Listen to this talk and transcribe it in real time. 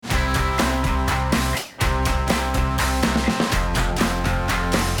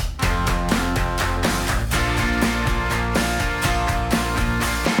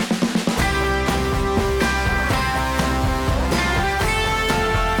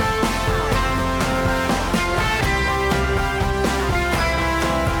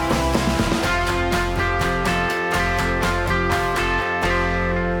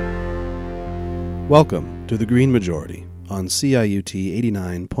Welcome to The Green Majority on CIUT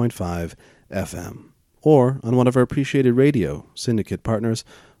 89.5 FM, or on one of our appreciated radio syndicate partners,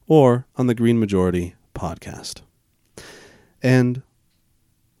 or on the Green Majority podcast. And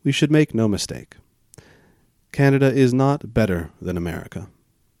we should make no mistake. Canada is not better than America.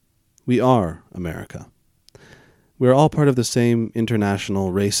 We are America. We are all part of the same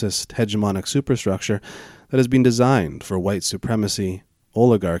international, racist, hegemonic superstructure that has been designed for white supremacy,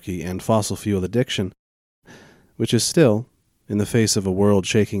 oligarchy, and fossil fuel addiction, which is still, in the face of a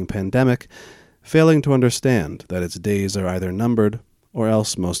world-shaking pandemic, failing to understand that its days are either numbered or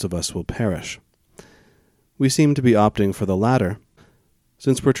else most of us will perish. We seem to be opting for the latter,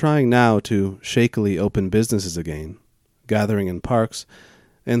 since we're trying now to shakily open businesses again, gathering in parks,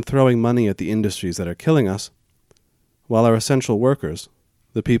 and throwing money at the industries that are killing us, while our essential workers,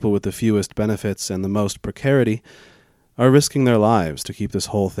 the people with the fewest benefits and the most precarity, are risking their lives to keep this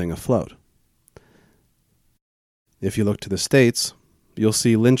whole thing afloat. If you look to the States, you'll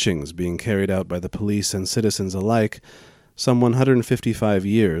see lynchings being carried out by the police and citizens alike some 155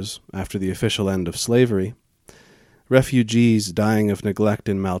 years after the official end of slavery, refugees dying of neglect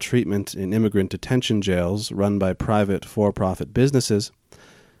and maltreatment in immigrant detention jails run by private for-profit businesses,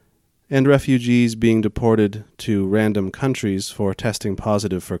 and refugees being deported to random countries for testing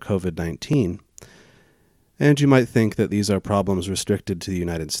positive for COVID-19. And you might think that these are problems restricted to the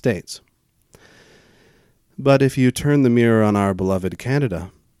United States. But if you turn the mirror on our beloved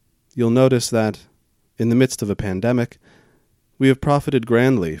Canada, you'll notice that, in the midst of a pandemic, we have profited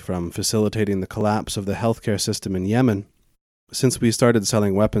grandly from facilitating the collapse of the healthcare system in Yemen since we started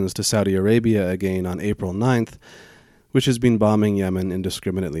selling weapons to Saudi Arabia again on April 9th, which has been bombing Yemen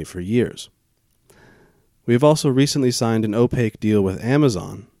indiscriminately for years. We have also recently signed an opaque deal with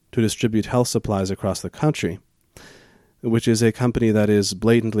Amazon to distribute health supplies across the country, which is a company that is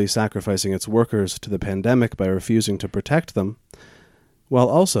blatantly sacrificing its workers to the pandemic by refusing to protect them, while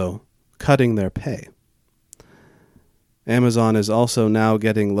also cutting their pay. Amazon is also now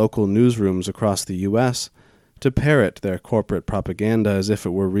getting local newsrooms across the U.S. to parrot their corporate propaganda as if it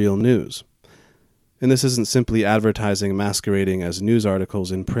were real news. And this isn't simply advertising masquerading as news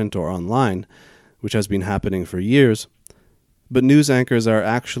articles in print or online, which has been happening for years, but news anchors are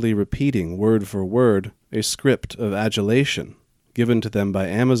actually repeating word for word a script of adulation given to them by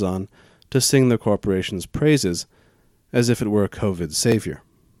Amazon to sing the corporation's praises as if it were a COVID savior.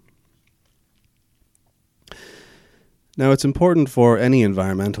 Now, it's important for any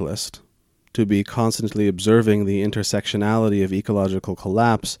environmentalist to be constantly observing the intersectionality of ecological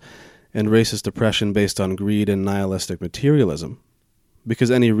collapse and racist oppression based on greed and nihilistic materialism,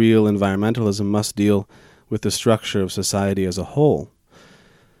 because any real environmentalism must deal with the structure of society as a whole.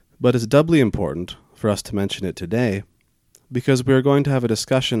 But it's doubly important for us to mention it today, because we are going to have a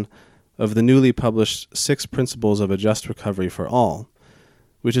discussion of the newly published 6 Principles of a Just Recovery for All,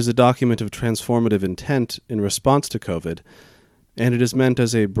 which is a document of transformative intent in response to COVID, and it is meant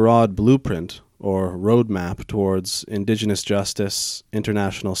as a broad blueprint or roadmap towards indigenous justice,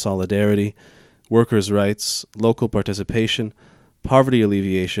 international solidarity, workers' rights, local participation, poverty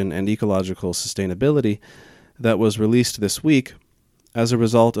alleviation, and ecological sustainability that was released this week as a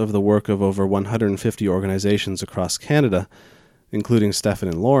result of the work of over 150 organizations across Canada, including Stefan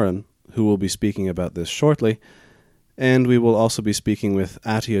and Lauren, who will be speaking about this shortly, and we will also be speaking with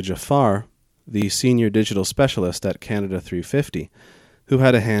Atia Jafar, the Senior Digital Specialist at Canada 350, who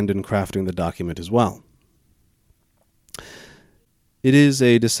had a hand in crafting the document as well. It is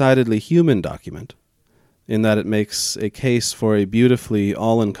a decidedly human document, in that it makes a case for a beautifully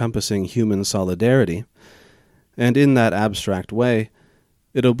all-encompassing human solidarity, and in that abstract way,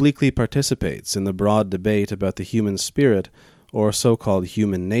 it obliquely participates in the broad debate about the human spirit, or so-called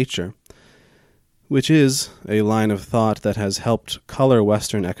human nature, which is a line of thought that has helped color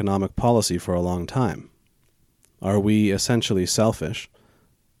Western economic policy for a long time. Are we essentially selfish?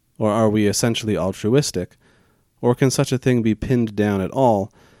 Or are we essentially altruistic? Or can such a thing be pinned down at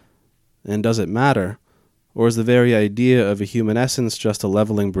all? And does it matter? Or is the very idea of a human essence just a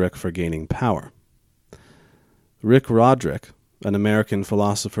leveling brick for gaining power? Rick Roderick, an American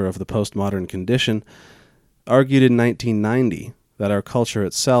philosopher of the postmodern condition, argued in 1990 that our culture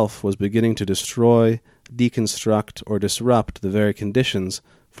itself was beginning to destroy, deconstruct, or disrupt the very conditions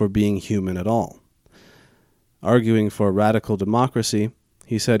for being human at all. Arguing for radical democracy,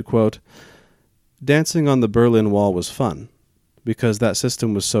 he said, quote, "Dancing on the Berlin Wall was fun, because that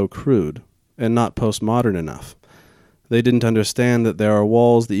system was so crude and not postmodern enough. They didn't understand that there are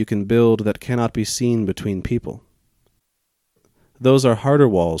walls that you can build that cannot be seen between people. Those are harder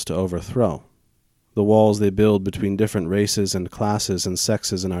walls to overthrow, the walls they build between different races and classes and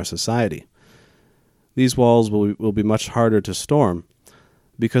sexes in our society. these walls will be much harder to storm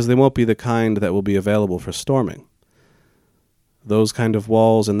because they won't be the kind that will be available for storming. Those kind of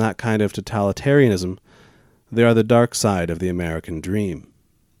walls and that kind of totalitarianism, they are the dark side of the American dream.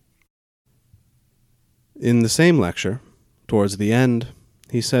 In the same lecture, towards the end,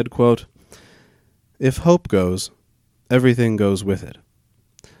 he said, quote, "If hope goes, everything goes with it.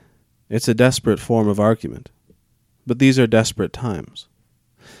 It's a desperate form of argument, but these are desperate times.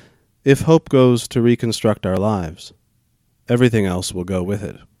 If hope goes to reconstruct our lives, everything else will go with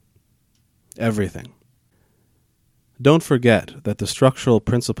it. Everything. Don't forget that the structural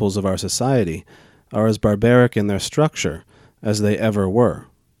principles of our society are as barbaric in their structure as they ever were.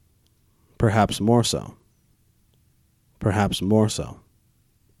 Perhaps more so. Perhaps more so."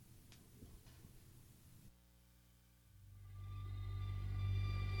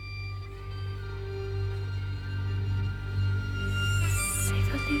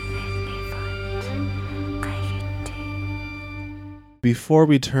 Before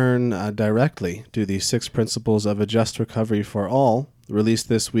we turn directly to the 6 Principles of a Just Recovery for All, released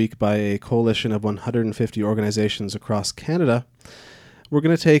this week by a coalition of 150 organizations across Canada, we're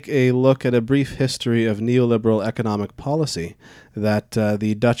going to take a look at a brief history of neoliberal economic policy that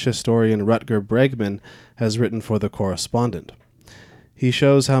the Dutch historian Rutger Bregman has written for The Correspondent. He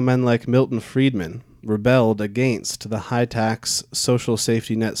shows how men like Milton Friedman rebelled against the high-tax, social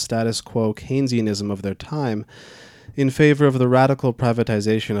safety net status quo Keynesianism of their time in favor of the radical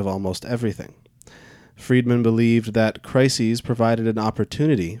privatization of almost everything. Friedman believed that crises provided an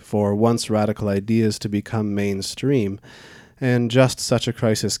opportunity for once radical ideas to become mainstream, and just such a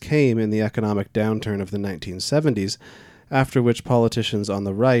crisis came in the economic downturn of the 1970s, after which politicians on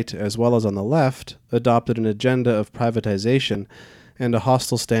the right as well as on the left adopted an agenda of privatization and a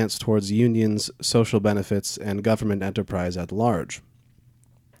hostile stance towards unions, social benefits, and government enterprise at large.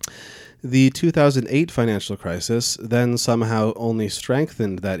 The 2008 financial crisis then somehow only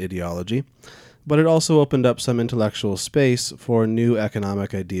strengthened that ideology, but it also opened up some intellectual space for new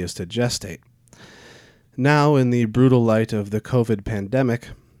economic ideas to gestate. Now, in the brutal light of the COVID pandemic,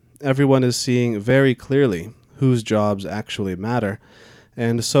 everyone is seeing very clearly whose jobs actually matter,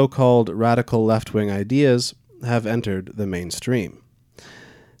 and so-called radical left-wing ideas have entered the mainstream.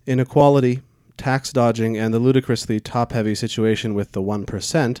 Inequality, tax dodging, and the ludicrously top-heavy situation with the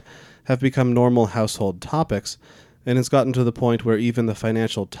 1% have become normal household topics, and it's gotten to the point where even the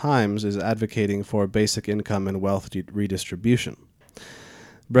Financial Times is advocating for basic income and wealth redistribution.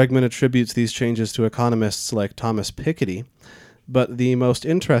 Bregman attributes these changes to economists like Thomas Piketty, but the most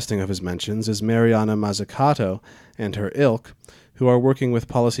interesting of his mentions is Mariana Mazzucato and her ilk, who are working with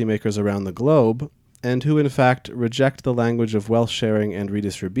policymakers around the globe, and who in fact reject the language of wealth sharing and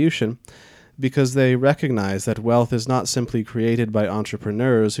redistribution because they recognize that wealth is not simply created by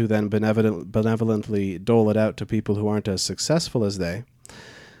entrepreneurs who then benevolently dole it out to people who aren't as successful as they,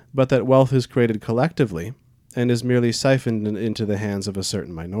 but that wealth is created collectively and is merely siphoned into the hands of a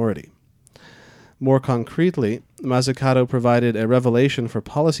certain minority. More concretely, Mazzucato provided a revelation for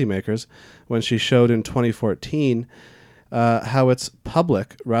policymakers when she showed in 2014 how it's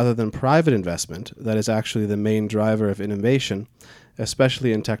public rather than private investment that is actually the main driver of innovation,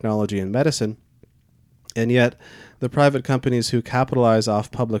 especially in technology and medicine, and yet the private companies who capitalize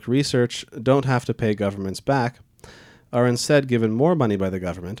off public research don't have to pay governments back, are instead given more money by the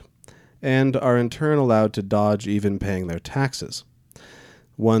government, and are in turn allowed to dodge even paying their taxes.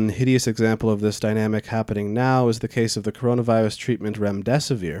 One hideous example of this dynamic happening now is the case of the coronavirus treatment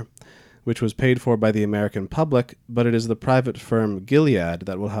Remdesivir, which was paid for by the American public, but it is the private firm Gilead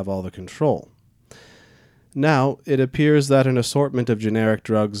that will have all the control. Now, it appears that an assortment of generic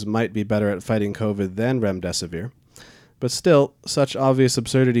drugs might be better at fighting COVID than Remdesivir, but still, such obvious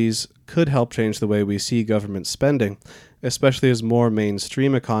absurdities could help change the way we see government spending, especially as more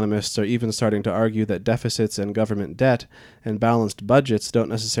mainstream economists are even starting to argue that deficits and government debt and balanced budgets don't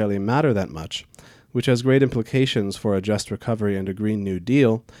necessarily matter that much, which has great implications for a just recovery and a Green New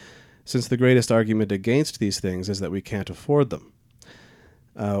Deal, since the greatest argument against these things is that we can't afford them.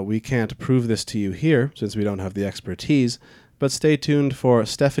 We can't prove this to you here, since we don't have the expertise, but stay tuned for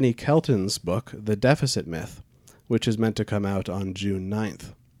Stephanie Kelton's book, The Deficit Myth, which is meant to come out on June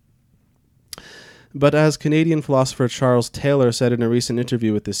 9th. But as Canadian philosopher Charles Taylor said in a recent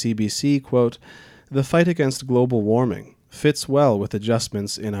interview with the CBC, quote, "The fight against global warming fits well with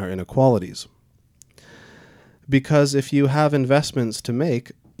adjustments in our inequalities. Because if you have investments to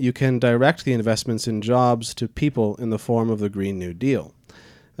make, you can direct the investments in jobs to people in the form of the Green New Deal.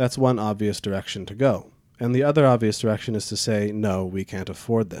 That's one obvious direction to go. And the other obvious direction is to say, no, we can't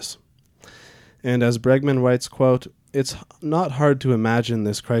afford this." And as Bregman writes, quote, it's not hard to imagine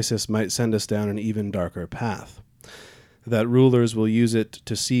this crisis might send us down an even darker path, that rulers will use it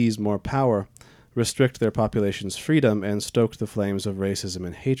to seize more power, restrict their population's freedom, and stoke the flames of racism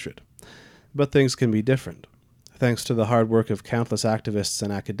and hatred. But things can be different. Thanks to the hard work of countless activists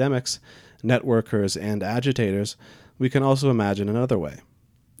and academics, networkers and agitators, we can also imagine another way.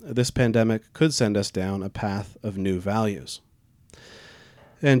 This pandemic could send us down a path of new values.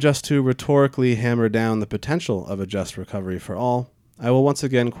 And just to rhetorically hammer down the potential of a just recovery for all, I will once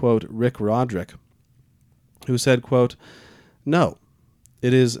again quote Rick Roderick, who said, quote, "No,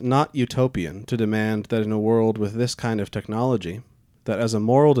 it is not utopian to demand that in a world with this kind of technology, that as a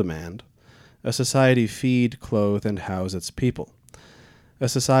moral demand, a society feed, clothe, and house its people. A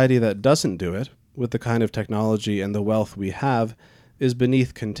society that doesn't do it, with the kind of technology and the wealth we have, is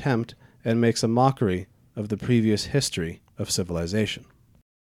beneath contempt and makes a mockery of the previous history of civilization."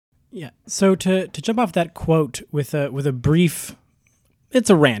 Yeah. So to jump off that quote with a brief, it's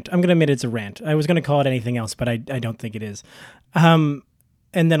a rant. I'm going to admit it's a rant. I was going to call it anything else, but I don't think it is. And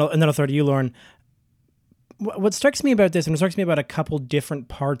then I'll throw to you, Lauren. What strikes me about this, and what strikes me about a couple different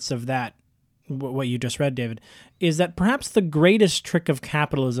parts of that, what you just read, David, is that perhaps the greatest trick of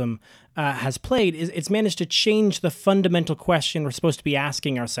capitalism has played is it's managed to change the fundamental question we're supposed to be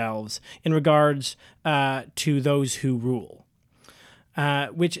asking ourselves in regards to those who rule.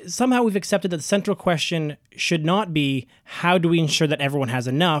 Which somehow we've accepted that the central question should not be how do we ensure that everyone has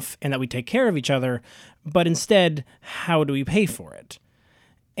enough and that we take care of each other, but instead, how do we pay for it?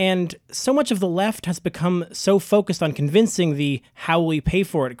 And so much of the left has become so focused on convincing the "how will we pay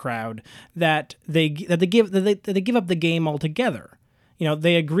for it" crowd that they give up the game altogether. You know,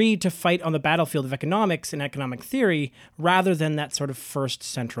 they agree to fight on the battlefield of economics and economic theory rather than that sort of first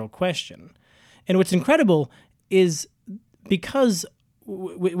central question. And what's incredible is because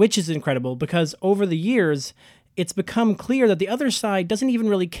over the years, it's become clear that the other side doesn't even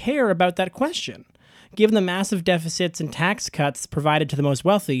really care about that question. Given the massive deficits and tax cuts provided to the most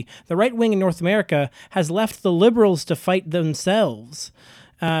wealthy, the right wing in North America has left the liberals to fight themselves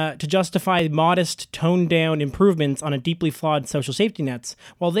to justify modest, toned-down improvements on a deeply flawed social safety nets,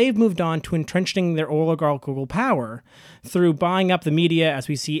 while they've moved on to entrenching their oligarchical power through buying up the media, as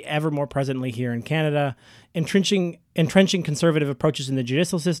we see ever more presently here in Canada, entrenching conservative approaches in the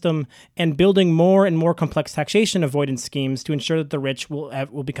judicial system, and building more and more complex taxation avoidance schemes to ensure that the rich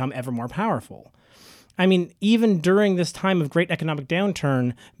will become ever more powerful. I mean, even during this time of great economic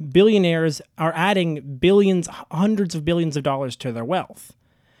downturn, billionaires are adding billions, hundreds of billions of dollars to their wealth.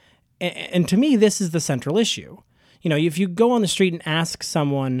 And to me, this is the central issue. You know, if you go on the street and ask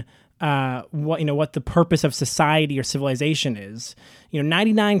someone what the purpose of society or civilization is,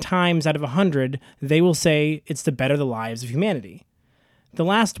 99 times out of 100, they will say it's to better the lives of humanity. The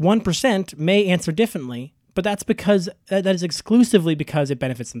last 1% may answer differently, but that's because that is exclusively because it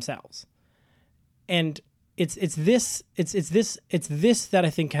benefits themselves. And it's this that I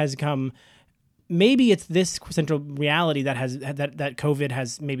think has come. Maybe it's this central reality that COVID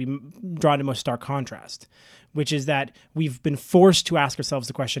has maybe drawn to most stark contrast, which is that we've been forced to ask ourselves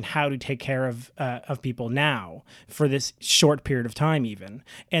the question, how to take care of people now for this short period of time even.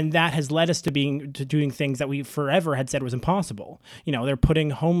 And that has led us to doing things that we forever had said was impossible. They're putting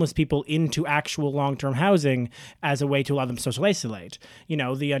homeless people into actual long-term housing as a way to allow them to social isolate.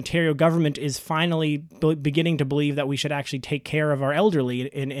 The Ontario government is finally beginning to believe that we should actually take care of our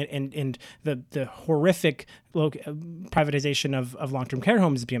elderly and the horrific privatization of long-term care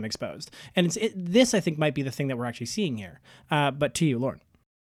homes is becoming exposed. And this, I think, might be the thing that we're actually seeing here. But to you, Lauren.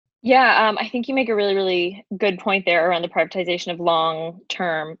 Yeah, I think you make a really, really good point there around the privatization of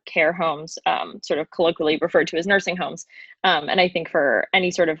long-term care homes, sort of colloquially referred to as nursing homes. And I think for any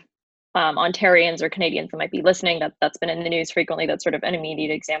sort of Ontarians or Canadians that might be listening, that's been in the news frequently, that's sort of an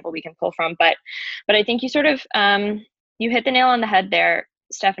immediate example we can pull from. But I think you sort of, you hit the nail on the head there,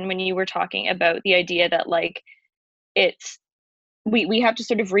 Stefan, when you were talking about the idea that we have to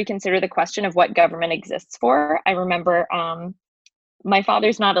sort of reconsider the question of what government exists for. I remember my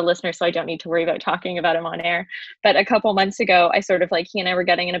father's not a listener, so I don't need to worry about talking about him on air. But a couple months ago, he and I were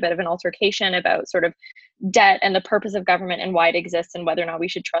getting in a bit of an altercation about sort of debt and the purpose of government and why it exists and whether or not we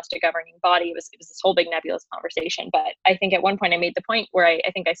should trust a governing body. It was this whole big nebulous conversation. But I think at one point I made the point where I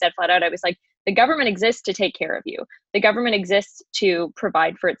think I said flat out, I was like, the government exists to take care of you. The government exists to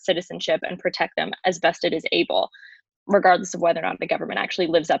provide for its citizenship and protect them as best it is able, regardless of whether or not the government actually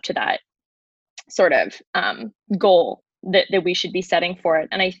lives up to that sort of goal that we should be setting for it.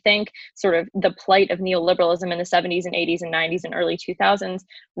 And I think sort of the plight of neoliberalism in the 70s and 80s and 90s and early 2000s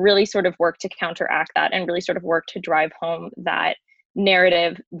really sort of worked to counteract that and really sort of worked to drive home that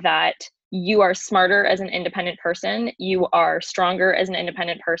narrative that you are smarter as an independent person, you are stronger as an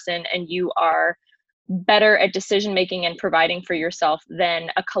independent person, and you are better at decision making and providing for yourself than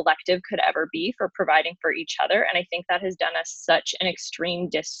a collective could ever be for providing for each other. And I think that has done us such an extreme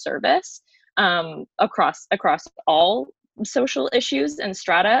disservice across all social issues and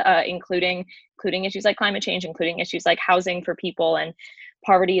strata, including issues like climate change, including issues like housing for people and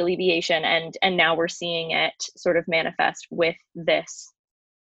poverty alleviation. And now we're seeing it sort of manifest with this,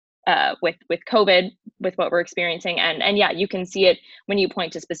 with COVID, with what we're experiencing. And yeah, you can see it when you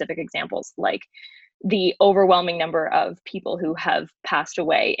point to specific examples, like the overwhelming number of people who have passed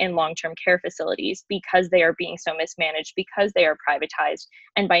away in long-term care facilities because they are being so mismanaged, because they are privatized.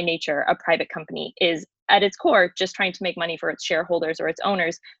 And by nature, a private company is at its core just trying to make money for its shareholders or its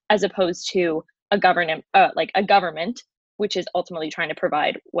owners, as opposed to a government, which is ultimately trying to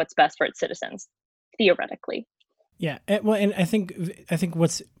provide what's best for its citizens, theoretically. Yeah, well, and I think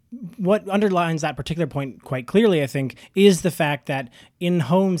what underlines that particular point quite clearly, I think, is the fact that in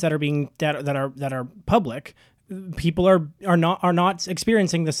homes that are public, people are not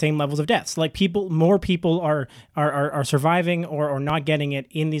experiencing the same levels of deaths. Like more people are surviving or not getting it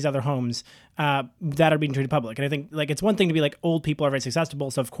in these other homes that are being treated public. And I think, like, it's one thing to be like, old people are very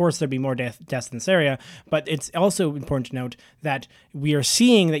susceptible, so of course there'd be more deaths in this area. But it's also important to note that we are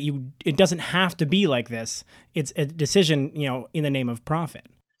seeing that it doesn't have to be like this. It's a decision, in the name of profit.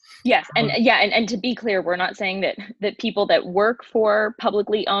 Yes. And to be clear, we're not saying that people that work for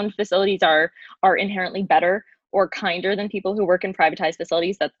publicly owned facilities are inherently better or kinder than people who work in privatized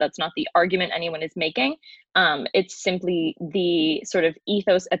facilities. That's not the argument anyone is making. It's simply the sort of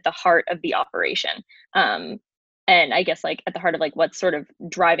ethos at the heart of the operation. And I guess, like, at the heart of, like, what's sort of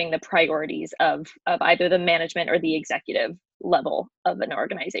driving the priorities of either the management or the executive level of an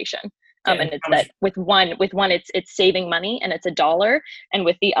organization. And it's that with one it's saving money and it's $1, and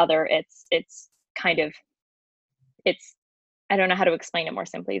with the other it's I don't know how to explain it more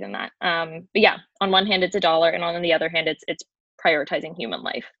simply than that. But yeah, on one hand it's $1, and on the other hand it's prioritizing human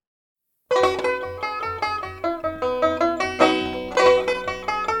life.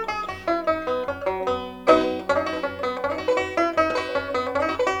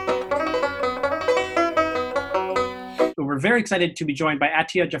 We're very excited to be joined by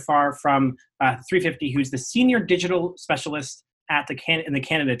Atiya Jafar from 350, who's the Senior Digital Specialist in the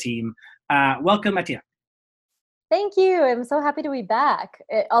Canada team. Welcome, Atiya. Thank you. I'm so happy to be back,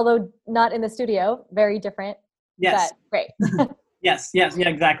 although not in the studio. Very different. Yes. But great. Yes, yeah,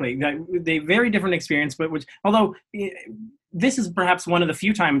 exactly. They very different experience, but although this is perhaps one of the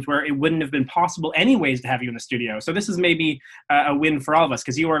few times where it wouldn't have been possible anyways to have you in the studio. So this is maybe a win for all of us,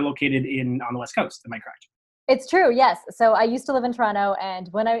 because you are located on the West Coast. Am I correct? It's true, yes. So I used to live in Toronto, and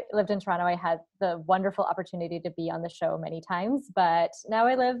when I lived in Toronto, I had the wonderful opportunity to be on the show many times, but now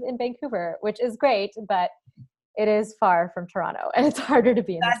I live in Vancouver, which is great, but it is far from Toronto, and it's harder to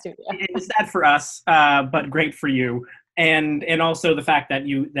be in the studio. It's sad for us, but great for you. And also the fact that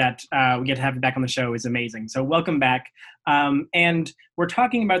we get to have you back on the show is amazing. So welcome back. And we're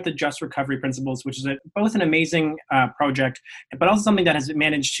talking about the Just Recovery Principles, which is both an amazing project, but also something that has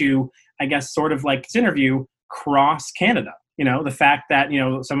managed to, I guess, sort of like this interview, cross Canada. The fact that,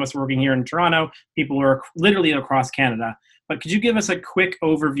 some of us working here in Toronto, people are literally across Canada. But could you give us a quick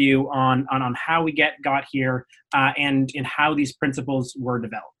overview on how we got here and how these principles were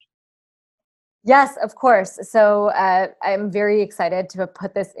developed? Yes, of course. So I'm very excited to have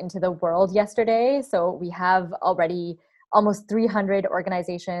put this into the world yesterday. So we have already almost 300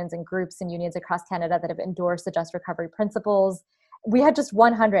 organizations and groups and unions across Canada that have endorsed the Just Recovery Principles. We had just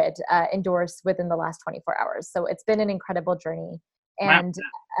 100 endorsed within the last 24 hours. So it's been an incredible journey. And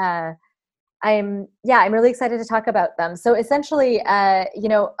I'm really excited to talk about them. So essentially, a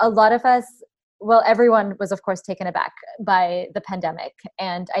lot of us, everyone was, of course, taken aback by the pandemic.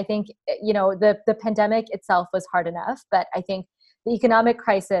 And I think, the pandemic itself was hard enough, but I think the economic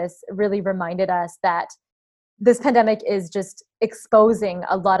crisis really reminded us that this pandemic is just exposing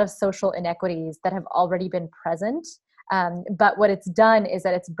a lot of social inequities that have already been present. But what it's done is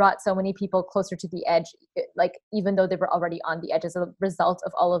that it's brought so many people closer to the edge, like, even though they were already on the edge as a result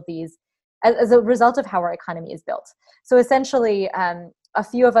of all of these, as a result of how our economy is built. So essentially, a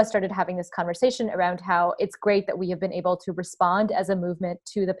few of us started having this conversation around how it's great that we have been able to respond as a movement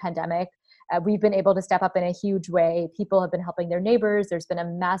to the pandemic. We've been able to step up in a huge way. People have been helping their neighbors. There's been a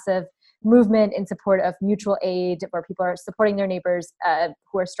massive movement in support of mutual aid, where people are supporting their neighbors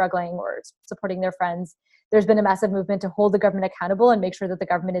who are struggling, or supporting their friends. There's been a massive movement to hold the government accountable and make sure that the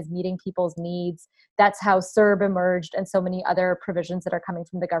government is meeting people's needs. That's how CERB emerged, and so many other provisions that are coming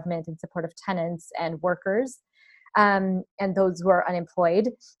from the government in support of tenants and workers. and those who are unemployed.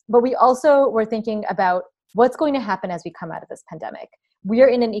 But we also were thinking about what's going to happen as we come out of this pandemic. We are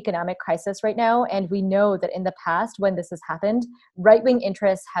in an economic crisis right now, and we know that in the past, when this has happened, right-wing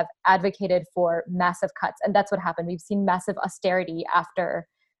interests have advocated for massive cuts, and that's what happened. We've seen massive austerity after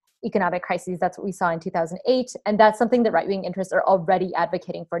economic crises. That's what we saw in 2008, and that's something that right-wing interests are already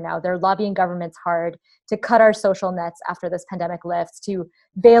advocating for now. They're lobbying governments hard to cut our social nets after this pandemic lifts, to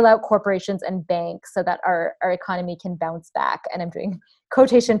bail out corporations and banks so that our economy can bounce back. And I'm doing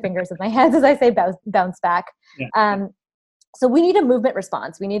quotation fingers with my hands as I say bounce back. Yeah. So we need a movement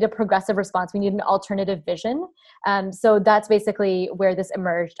response. We need a progressive response. We need an alternative vision. So that's basically where this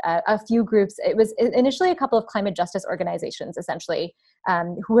emerged. A few groups, it was initially a couple of climate justice organizations, essentially,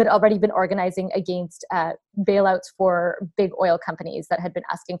 who had already been organizing against bailouts for big oil companies that had been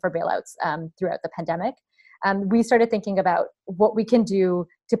asking for bailouts throughout the pandemic. We started thinking about what we can do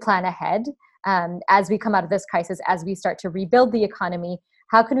to plan ahead as we come out of this crisis, as we start to rebuild the economy.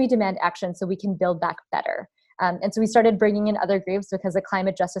 How can we demand action so we can build back better? And so we started bringing in other groups because the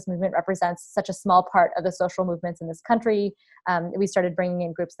climate justice movement represents such a small part of the social movements in this country. We started bringing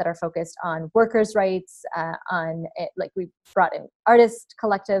in groups that are focused on workers' rights, we brought in artist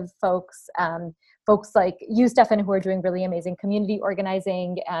collective folks, folks like you, Stefan, who are doing really amazing community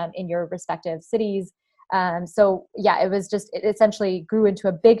organizing in your respective cities. So yeah, it essentially grew into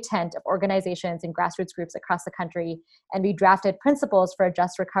a big tent of organizations and grassroots groups across the country. And we drafted principles for a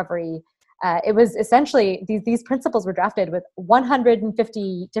just recovery. It was essentially, these principles were drafted with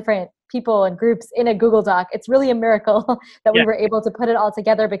 150 different people and groups in a Google Doc. It's really a miracle that we were able to put it all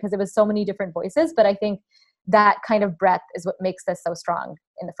together because it was so many different voices. But I think that kind of breadth is what makes this so strong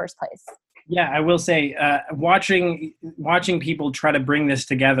in the first place. Yeah, I will say, watching people try to bring this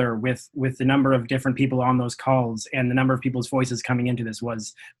together with the number of different people on those calls and the number of people's voices coming into this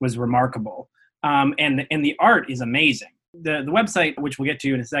was remarkable. And the art is amazing. The website, which we'll get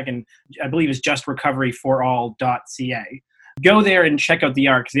to in a second, I believe is justrecoveryforall.ca. Go there and check out the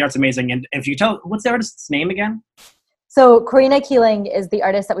art because the art's amazing. And if you tell, what's the artist's name again? So Corina Keeling is the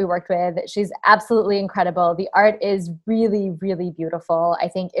artist that we worked with. She's absolutely incredible. The art is really, really beautiful. I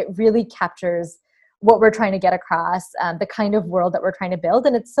think it really captures what we're trying to get across, the kind of world that we're trying to build.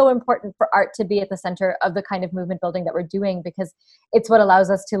 And it's so important for art to be at the center of the kind of movement building that we're doing because it's what allows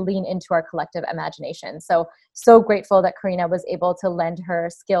us to lean into our collective imagination. So grateful that Corina was able to lend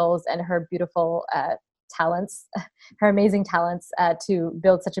her skills and her beautiful talents, her amazing talents to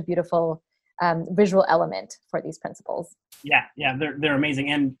build such a beautiful visual element for these principles. Yeah, they're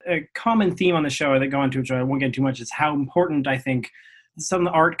amazing. And a common theme on the show that go into, which I won't get too much, is how important I think some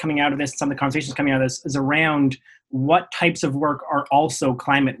of the art coming out of this, some of the conversations coming out of this is around what types of work are also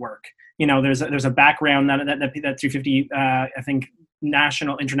climate work. You know, there's a background that 350, I think,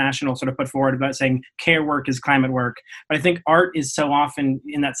 international sort of put forward about saying care work is climate work. But I think art is so often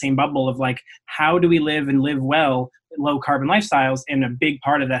in that same bubble of like, how do we live and live well, low carbon lifestyles? And a big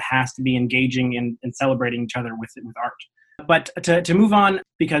part of that has to be engaging and celebrating each other with art. But to move on,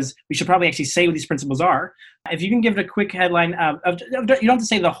 because we should probably actually say what these principles are, if you can give it a quick headline of you don't have to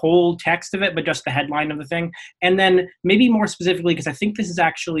say the whole text of it, but just the headline of the thing. And then maybe more specifically, because I think this is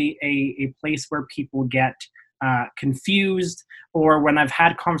actually a place where people get confused, or when I've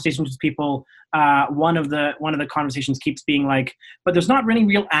had conversations with people, one of the conversations keeps being like, but there's not really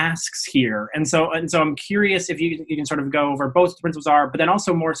real asks here. And so I'm curious if you can sort of go over both the principles are, but then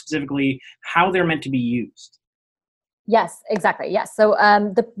also more specifically how they're meant to be used. Yes, exactly. Yes. So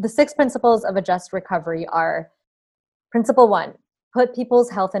the 6 principles of a just recovery are: Principle 1, put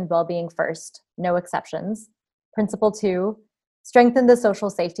people's health and well-being first, no exceptions. Principle 2, strengthen the social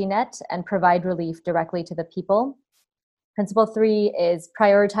safety net and provide relief directly to the people. Principle 3 is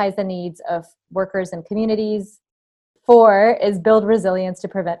prioritize the needs of workers and communities. 4 is build resilience to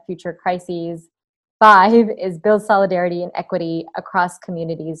prevent future crises. 5 is build solidarity and equity across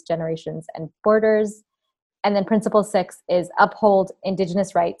communities, generations, and borders. And then principle 6 is uphold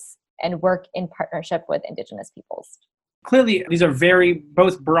Indigenous rights and work in partnership with Indigenous peoples. Clearly, these are very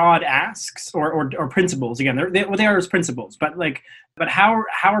both broad asks or principles. Again, they are as principles, but how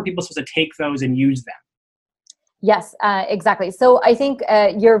are people supposed to take those and use them? Yes, exactly. So I think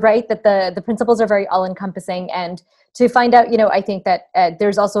you're right that the principles are very all-encompassing, and to find out, I think that there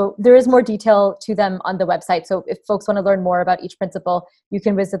is more detail to them on the website. So if folks want to learn more about each principle, you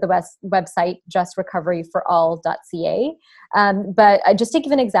can visit the website justrecoveryforall.ca. But just to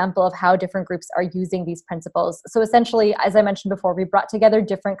give an example of how different groups are using these principles. So essentially, as I mentioned before, we brought together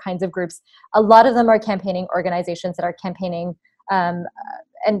different kinds of groups. A lot of them are campaigning organizations that are campaigning and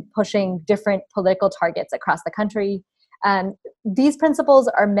pushing different political targets across the country. These principles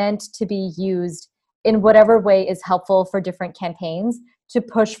are meant to be used in whatever way is helpful for different campaigns to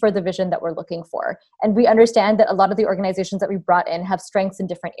push for the vision that we're looking for. And we understand that a lot of the organizations that we brought in have strengths in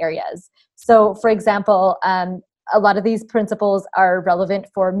different areas. So for example, a lot of these principles are relevant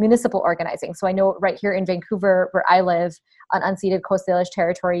for municipal organizing. So I know right here in Vancouver, where I live on unceded Coast Salish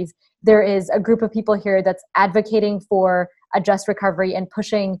territories, there is a group of people here that's advocating for a just recovery and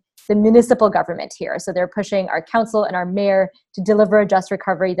pushing the municipal government here. So they're pushing our council and our mayor to deliver a just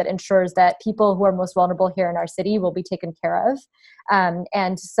recovery that ensures that people who are most vulnerable here in our city will be taken care of.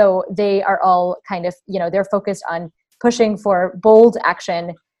 And so they are all kind of, they're focused on pushing for bold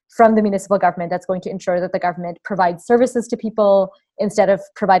action from the municipal government that's going to ensure that the government provides services to people instead of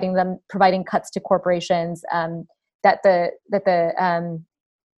providing cuts to corporations, that the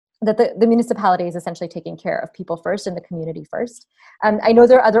municipality is essentially taking care of people first and the community first. I know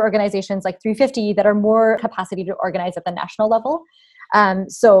there are other organizations like 350 that are more capacity to organize at the national level.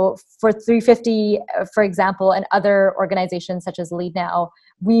 So for 350, for example, and other organizations such as Lead Now,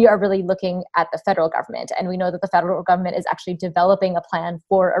 we are really looking at the federal government. And we know that the federal government is actually developing a plan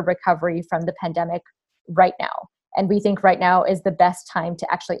for a recovery from the pandemic right now. And we think right now is the best time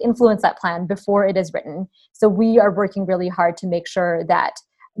to actually influence that plan before it is written. So we are working really hard to make sure that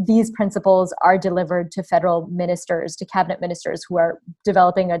these principles are delivered to federal ministers, to cabinet ministers who are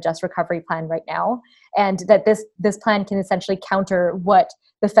developing a just recovery plan right now, and that this plan can essentially counter what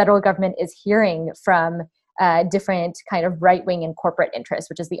the federal government is hearing from different kind of right-wing and corporate interests,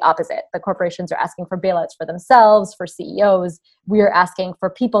 which is the opposite. The corporations are asking for bailouts for themselves, for CEOs. We are asking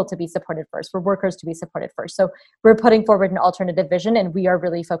for people to be supported first, for workers to be supported first. So we're putting forward an alternative vision, and we are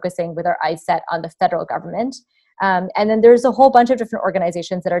really focusing with our eyes set on the federal government. And then there's a whole bunch of different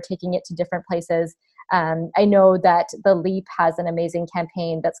organizations that are taking it to different places. I know that the LEAP has an amazing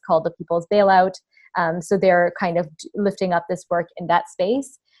campaign that's called the People's Bailout. So they're kind of lifting up this work in that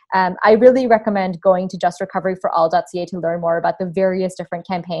space. I really recommend going to justrecoveryforall.ca to learn more about the various different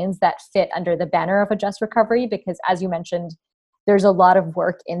campaigns that fit under the banner of a just recovery, because as you mentioned, there's a lot of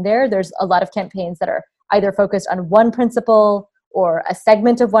work in there. There's a lot of campaigns that are either focused on one principle or a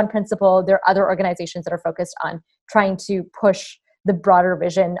segment of one principle. There are other organizations that are focused on trying to push the broader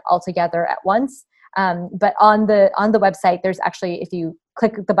vision altogether at once. But on the website, there's actually, if you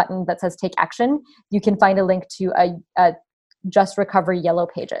click the button that says Take Action, you can find a link to a Just Recovery Yellow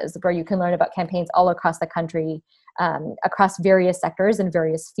Pages, where you can learn about campaigns all across the country, across various sectors and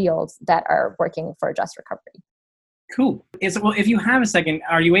various fields that are working for just recovery. Cool. Well, if you have a second,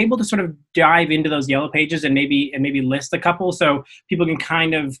 are you able to sort of dive into those yellow pages and maybe list a couple so people can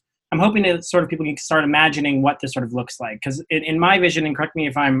kind of, I'm hoping that sort of people can start imagining what this sort of looks like. Because in my vision, and correct me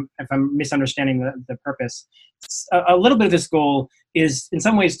if I'm misunderstanding the purpose, a little bit of this goal is in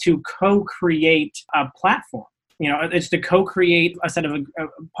some ways to co-create a platform. It's to co-create a set of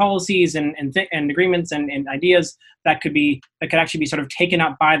policies and agreements and ideas that could actually be sort of taken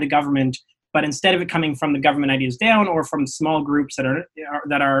up by the government. But instead of it coming from the government ideas down or from small groups that are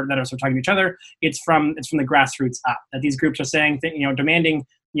sort of talking to each other, it's from the grassroots up. That these groups are saying, demanding,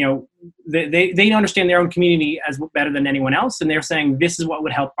 they understand their own community as better than anyone else, and they're saying this is what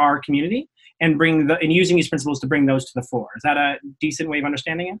would help our community, and using these principles to bring those to the fore. Is that a decent way of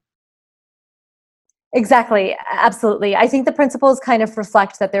understanding it? Exactly. Absolutely. I think the principles kind of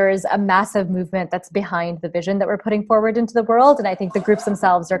reflect that there is a massive movement that's behind the vision that we're putting forward into the world. And I think the groups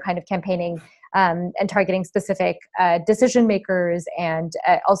themselves are kind of campaigning and targeting specific decision makers, and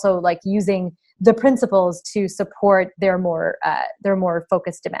also like using the principles to support their more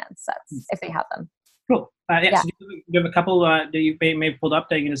focused demand sets if they have them. Cool. So do you have a couple that you may have pulled up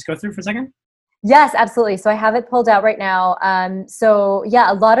that you can just go through for a second? Yes, absolutely. So I have it pulled out right now.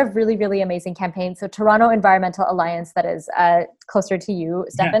 A lot of really, really amazing campaigns. So Toronto Environmental Alliance, that is closer to you,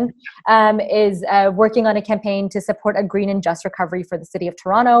 Stefan, is working on a campaign to support a green and just recovery for the city of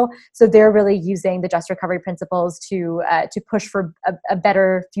Toronto. So they're really using the just recovery principles to push for a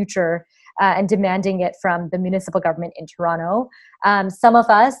better future and demanding it from the municipal government in Toronto. Some of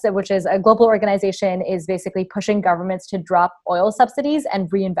Us, which is a global organization, is basically pushing governments to drop oil subsidies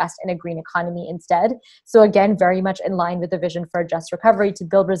and reinvest in a green economy instead. So again, very much in line with the vision for a just recovery, to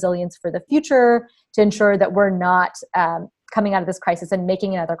build resilience for the future, to ensure that we're not coming out of this crisis and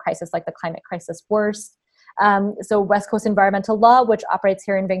making another crisis like the climate crisis worse. So West Coast Environmental Law, which operates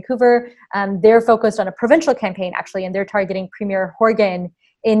here in Vancouver, they're focused on a provincial campaign actually, and they're targeting Premier Horgan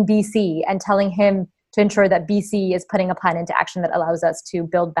in BC and telling him to ensure that BC is putting a plan into action that allows us to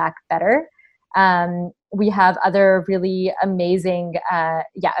build back better. We have other really amazing,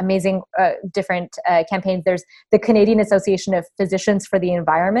 different campaigns. There's the Canadian Association of Physicians for the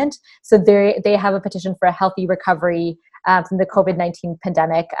Environment. So they have a petition for a healthy recovery from the COVID-19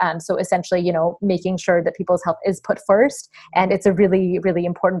 pandemic. So essentially, making sure that people's health is put first. And it's a really, really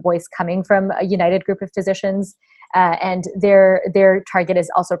important voice coming from a united group of physicians. And their target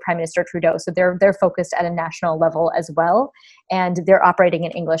is also Prime Minister Trudeau. So they're focused at a national level as well. And they're operating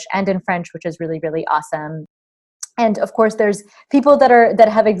in English and in French, which is really, really awesome. And of course, there's people that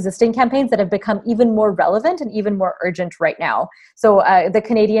have existing campaigns that have become even more relevant and even more urgent right now. So the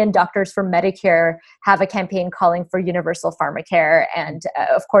Canadian Doctors for Medicare have a campaign calling for universal pharmacare. And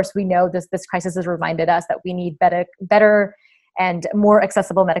of course, we know this crisis has reminded us that we need better and more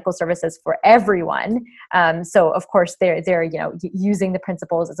accessible medical services for everyone. So of course, they're using the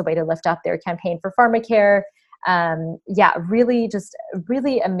principles as a way to lift up their campaign for pharmacare.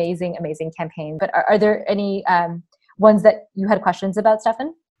 Really amazing campaign. But are there any ones that you had questions about,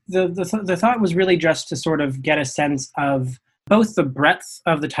 Stefan? The thought was really just to sort of get a sense of both the breadth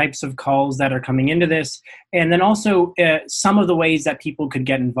of the types of calls that are coming into this, and then also some of the ways that people could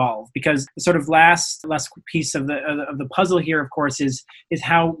get involved. Because the sort of last piece of the puzzle here, of course, is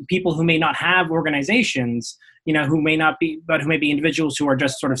how people who may not have organizations, who may be individuals who are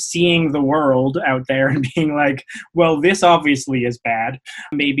just sort of seeing the world out there and being like, well, this obviously is bad.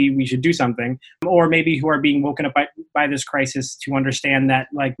 Maybe we should do something. Or maybe who are being woken up by this crisis to understand that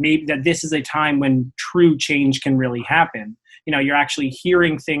maybe that this is a time when true change can really happen. You're actually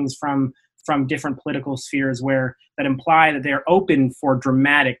hearing things from different political spheres that imply that they're open for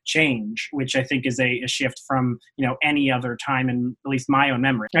dramatic change, which I think is a shift from any other time in at least my own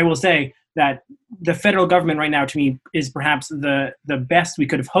memory. I will say that the federal government right now, to me, is perhaps the best we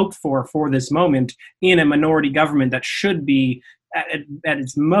could have hoped for this moment in a minority government that should be at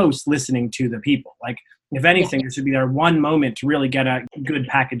its most listening to the people. If anything, there should be one moment to really get a good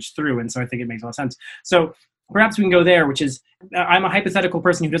package through. And so I think it makes a lot of sense. So perhaps we can go there, which is, I'm a hypothetical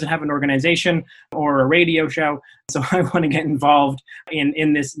person who doesn't have an organization or a radio show, so I want to get involved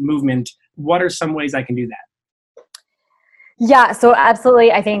in this movement. What are some ways I can do that? Yeah, so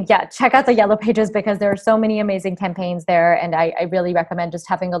absolutely. I think, check out the Yellow Pages because there are so many amazing campaigns there. And I really recommend just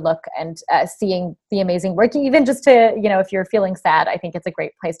having a look and seeing the amazing work. Even just to, if you're feeling sad, I think it's a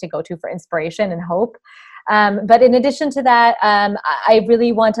great place to go to for inspiration and hope. But in addition to that, I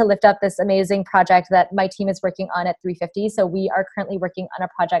really want to lift up this amazing project that my team is working on at 350. So we are currently working on a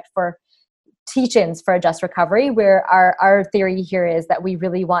project for teach-ins for a just recovery, where our theory here is that we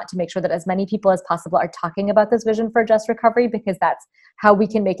really want to make sure that as many people as possible are talking about this vision for just recovery, because that's how we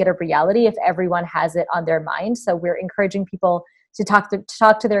can make it a reality if everyone has it on their mind. So we're encouraging people to talk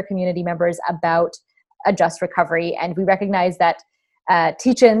to their community members about a just recovery. And we recognize that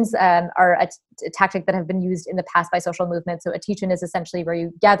teach-ins are a tactic that have been used in the past by social movements. So a teach-in is essentially where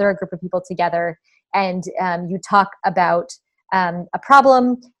you gather a group of people together and you talk about a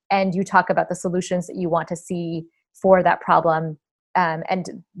problem, and you talk about the solutions that you want to see for that problem,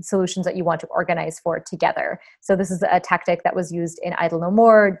 and solutions that you want to organize for together. So this is a tactic that was used in Idle No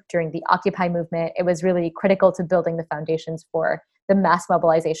More during the Occupy movement. It was really critical to building the foundations for the mass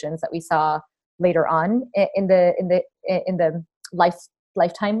mobilizations that we saw later on in the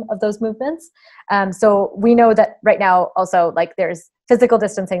lifetime of those movements. So we know that right now also there's physical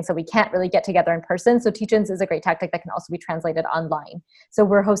distancing, so we can't really get together in person. So teach-ins is a great tactic that can also be translated online. So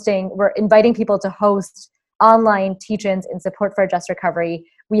we're inviting people to host online teach-ins in support for a just recovery.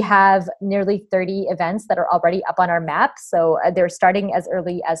 We have nearly 30 events that are already up on our map. So they're starting as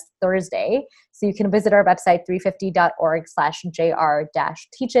early as Thursday. So you can visit our website,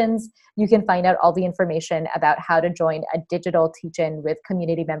 350.org/jr-teach-ins. You can find out all the information about how to join a digital teach-in with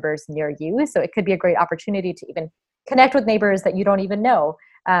community members near you. So it could be a great opportunity to even connect with neighbors that you don't even know,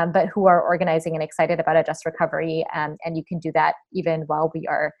 but who are organizing and excited about a just recovery. And you can do that even while we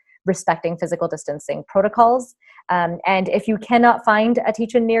are respecting physical distancing protocols. And if you cannot find a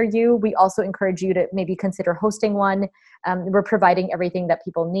teach-in near you, we also encourage you to maybe consider hosting one. We're providing everything that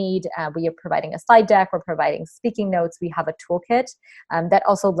people need. We are providing a slide deck. We're providing speaking notes. We have a toolkit that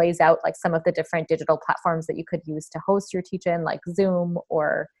also lays out some of the different digital platforms that you could use to host your teach-in, like Zoom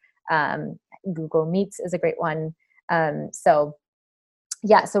or Google Meets is a great one. So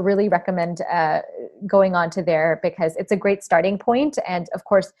really recommend going on to there because it's a great starting point. And of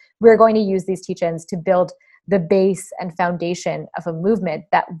course, we're going to use these teach-ins to build the base and foundation of a movement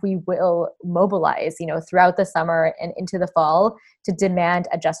that we will mobilize, throughout the summer and into the fall to demand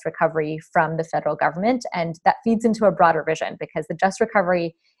a just recovery from the federal government. And that feeds into a broader vision because the just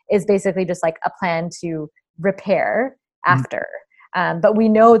recovery is basically just a plan to repair after. But we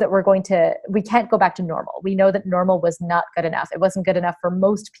know that we can't go back to normal. We know that normal was not good enough. It wasn't good enough for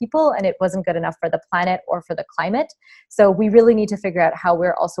most people, and it wasn't good enough for the planet or for the climate. So we really need to figure out how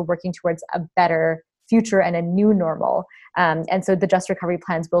we're also working towards a better future and a new normal. And so the Just Recovery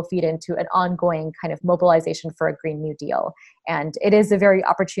plans will feed into an ongoing kind of mobilization for a Green New Deal. And it is a very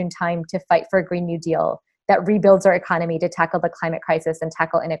opportune time to fight for a Green New Deal that rebuilds our economy to tackle the climate crisis and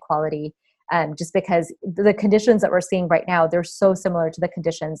tackle inequality. Just because the conditions that we're seeing right now, they're so similar to the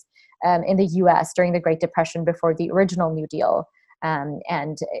conditions in the US during the Great Depression before the original New Deal.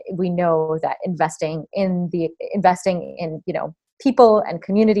 And we know that investing in people and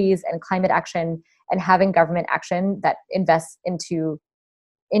communities and climate action and having government action that invests into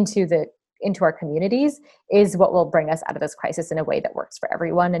our communities is what will bring us out of this crisis in a way that works for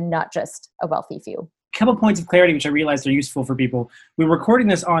everyone and not just a wealthy few. A couple points of clarity, which I realized are useful for people. We're recording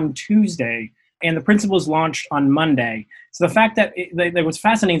this on Tuesday, and the principles launched on Monday. So the fact that that was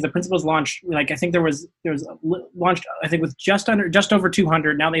fascinating is the principles launched, I think there was launched, I think with just over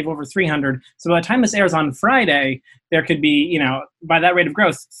 200. Now they have over 300. So by the time this airs on Friday, there could be, by that rate of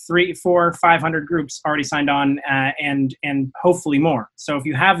growth, 300, 400, 500 groups already signed on, and hopefully more. So if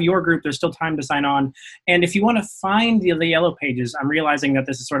you have your group, there's still time to sign on. And if you want to find the yellow pages, I'm realizing that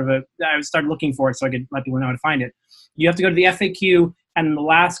this is I started looking for it so I could let people know how to find it. You have to go to the FAQ. And the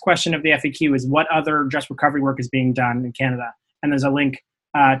last question of the FAQ is what other Just Recovery work is being done in Canada? And there's a link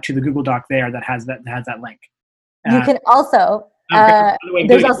to the Google Doc there that has that link. You can also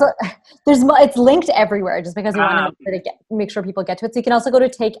it's linked everywhere just because we want to make sure people get to it. So you can also go to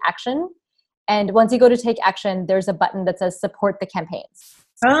Take Action, and once you go to Take Action, there's a button that says Support the Campaigns.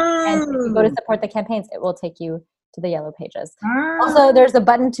 And if you go to Support the Campaigns, it will take you to the yellow pages. Also, there's a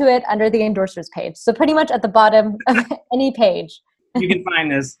button to it under the endorsers page. So pretty much at the bottom of any page, you can find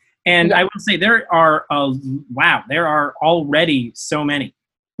this. And I will say there are already so many.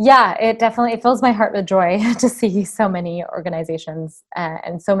 Yeah, it fills my heart with joy to see so many organizations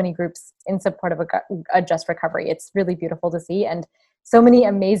and so many groups in support of a Just Recovery. It's really beautiful to see, and so many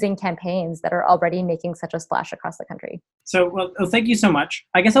amazing campaigns that are already making such a splash across the country. So, well, thank you so much.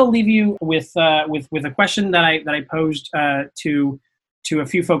 I guess I'll leave you with a question that I posed to a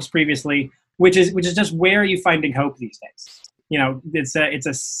few folks previously, which is just where are you finding hope these days? It's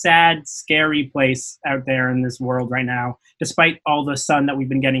a sad, scary place out there in this world right now, despite all the sun that we've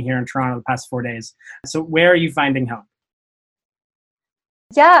been getting here in Toronto the past 4 days. So where are you finding hope?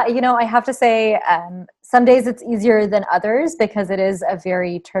 Yeah, I have to say, some days it's easier than others because it is a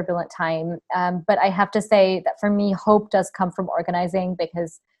very turbulent time. But I have to say that for me, hope does come from organizing,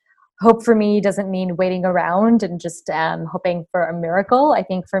 because hope for me doesn't mean waiting around and just hoping for a miracle. I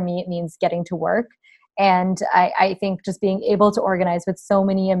think for me, it means getting to work. And I think just being able to organize with so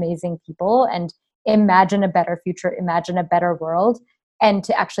many amazing people and imagine a better future, imagine a better world, and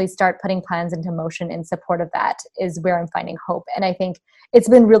to actually start putting plans into motion in support of that is where I'm finding hope. And I think it's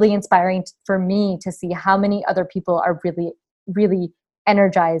been really inspiring for me to see how many other people are really, really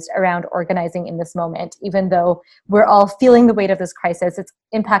energized around organizing in this moment. Even though we're all feeling the weight of this crisis, it's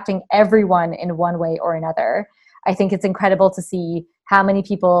impacting everyone in one way or another. I think it's incredible to see how many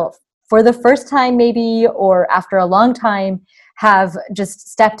people, for the first time maybe, or after a long time, have just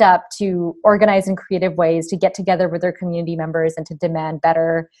stepped up to organize in creative ways to get together with their community members and to demand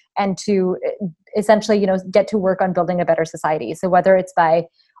better and to essentially, get to work on building a better society. So whether it's by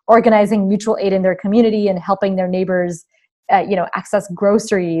organizing mutual aid in their community and helping their neighbors, access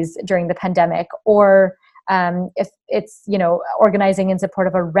groceries during the pandemic, or if it's, organizing in support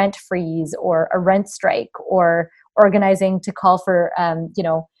of a rent freeze or a rent strike, or organizing to call for,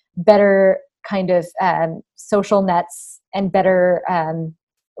 better kind of social nets and better,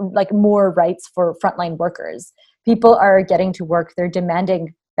 more rights for frontline workers. People are getting to work. They're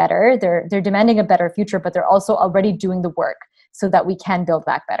demanding better. They're demanding a better future, but they're also already doing the work so that we can build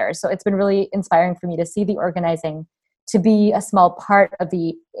back better. So it's been really inspiring for me to see the organizing, to be a small part of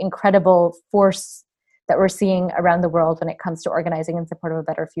the incredible force that we're seeing around the world when it comes to organizing in support of a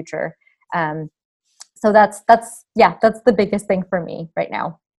better future. So that's the biggest thing for me right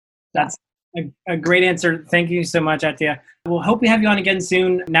now. That's a great answer. Thank you so much, Attia. We'll hope we have you on again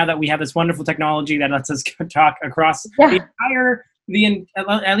soon, now that we have this wonderful technology that lets us talk across at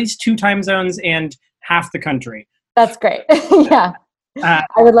least 2 time zones and half the country. That's great. Yeah. I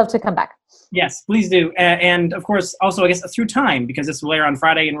would love to come back. Yes, please do. And of course, also, I guess, through time, because this will air on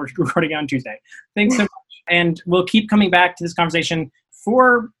Friday and we're recording on Tuesday. Thanks so much. And we'll keep coming back to this conversation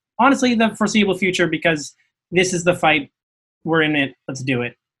for, honestly, the foreseeable future, because this is the fight. We're in it. Let's do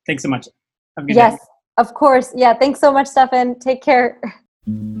it. Thanks so much. Have a good day. Yes, of course. Yeah, thanks so much, Stefan. Take care.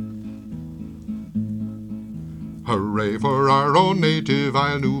 Hooray for our own native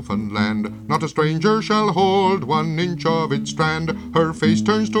isle Newfoundland. Not a stranger shall hold 1 inch of its strand. Her face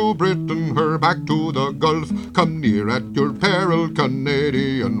turns to Britain, her back to the Gulf. Come near at your peril,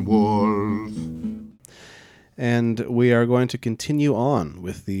 Canadian wolf. And we are going to continue on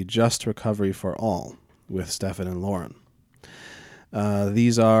with the Just Recovery for All with Stefan and Lauren.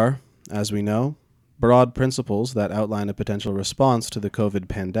 These are, as we know, broad principles that outline a potential response to the COVID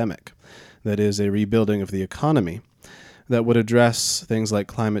pandemic. That is, a rebuilding of the economy that would address things like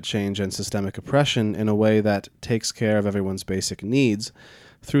climate change and systemic oppression in a way that takes care of everyone's basic needs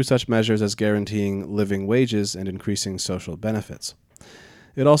through such measures as guaranteeing living wages and increasing social benefits.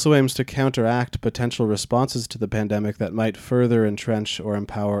 It also aims to counteract potential responses to the pandemic that might further entrench or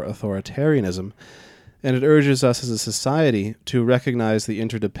empower authoritarianism, and it urges us as a society to recognize the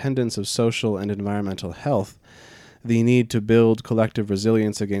interdependence of social and environmental health, the need to build collective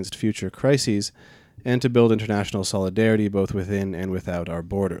resilience against future crises, and to build international solidarity both within and without our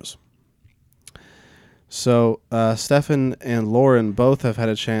borders. So, Stefan and Lauren both have had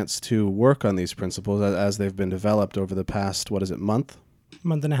a chance to work on these principles as they've been developed over the past, month?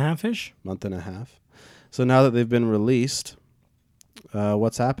 Month and a half-ish. Month and a half. So now that they've been released,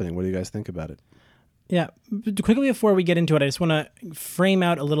 what's happening? What do you guys think about it? Yeah, quickly before we get into it, I just want to frame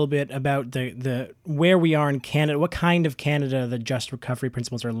out a little bit about the where we are in Canada, what kind of Canada the Just Recovery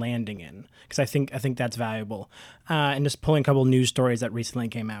principles are landing in, because I think that's valuable. And just pulling a couple news stories that recently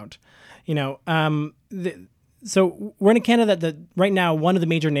came out. So we're in a Canada that right now one of the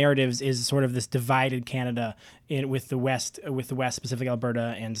major narratives is sort of this divided Canada with the West, specifically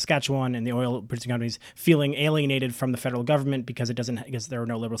Alberta and Saskatchewan, and the oil producing countries feeling alienated from the federal government because there are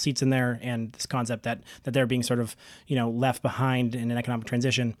no liberal seats in there, and this concept that they're being sort of left behind in an economic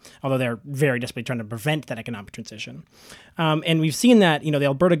transition, although they're very desperately trying to prevent that economic transition. And we've seen that the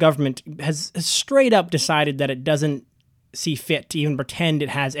Alberta government has straight up decided that it doesn't see fit to even pretend it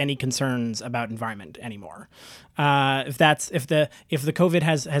has any concerns about environment anymore. If the COVID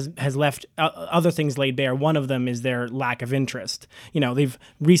has left other things laid bare, one of them is their lack of interest. They've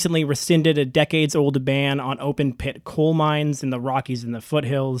recently rescinded a decades-old ban on open pit coal mines in the Rockies and the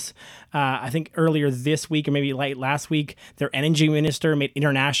foothills. I think earlier this week, or maybe late last week, their energy minister made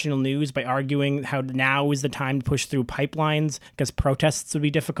international news by arguing how now is the time to push through pipelines because protests would be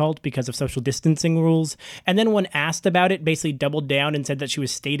difficult because of social distancing rules. And then when asked about it, basically doubled down and said that she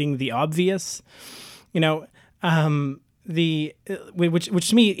was stating the obvious. Which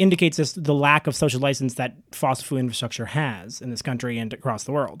to me indicates the lack of social license that fossil fuel infrastructure has in this country and across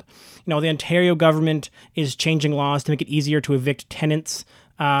the world. The Ontario government is changing laws to make it easier to evict tenants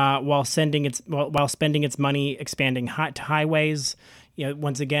while spending its money expanding to highways.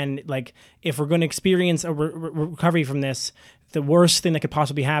 Once again, if we're going to experience a recovery from this, the worst thing that could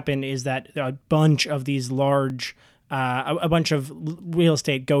possibly happen is that a bunch of these large a bunch of real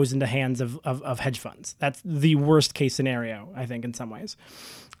estate goes into hands of hedge funds. That's the worst case scenario, I think, in some ways.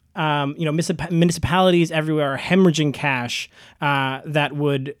 Municipalities everywhere are hemorrhaging cash that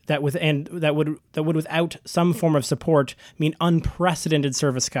would without some form of support mean unprecedented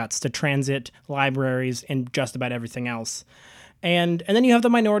service cuts to transit, libraries, and just about everything else. And then you have the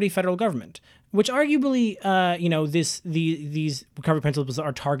minority federal government, which arguably, these recovery principles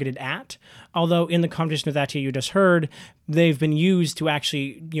are targeted at. Although in the competition of that you just heard, they've been used to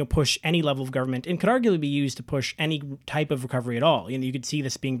actually, push any level of government, and could arguably be used to push any type of recovery at all. You could see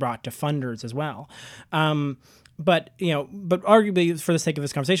this being brought to funders as well. But arguably, for the sake of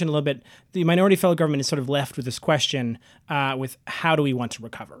this conversation a little bit, the minority federal government is sort of left with this question with how do we want to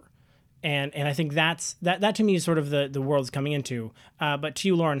recover? And I think that to me is sort of the world it's coming into. But to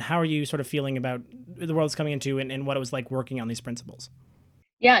you, Lauren, how are you sort of feeling about the world it's coming into and what it was like working on these principles?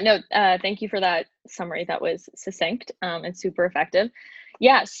 Yeah, no, thank you for that summary. That was succinct and super effective.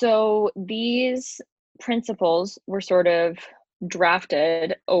 Yeah, so these principles were sort of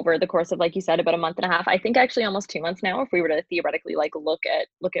drafted over the course of, like you said, about a month and a half. I think actually almost 2 months now, if we were to theoretically look at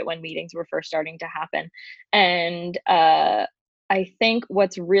when meetings were first starting to happen. And I think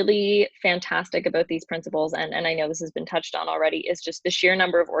what's really fantastic about these principles, and I know this has been touched on already, is just the sheer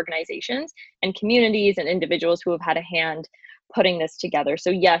number of organizations and communities and individuals who have had a hand putting this together. So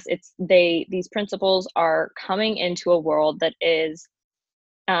yes, these principles are coming into a world that is,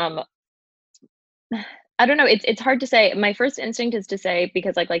 I don't know, it's hard to say. My first instinct is to say,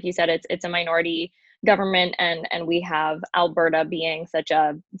 because like you said, it's a minority government, and we have Alberta being such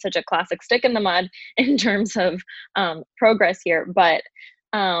a classic stick in the mud in terms of progress here. But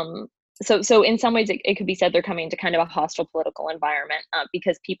so in some ways it could be said they're coming into kind of a hostile political environment,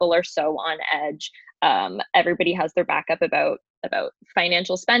 because people are so on edge. Everybody has their back up about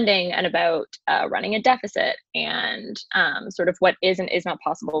financial spending and about running a deficit, and sort of what is and is not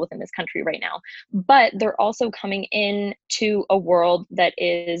possible within this country right now. But they're also coming in to a world that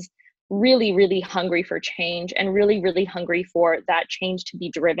is really, really hungry for change, and really, really hungry for that change to be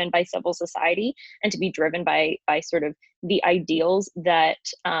driven by civil society and to be driven by sort of the ideals that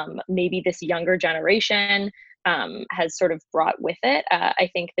maybe this younger generation has sort of brought with it. I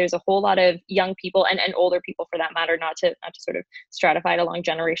think there's a whole lot of young people, and older people for that matter, not to sort of stratify it along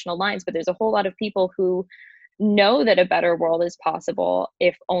generational lines, but there's a whole lot of people who know that a better world is possible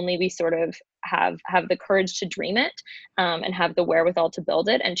if only we sort of have the courage to dream it, and have the wherewithal to build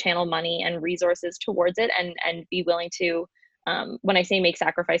it and channel money and resources towards it, and be willing to, when I say make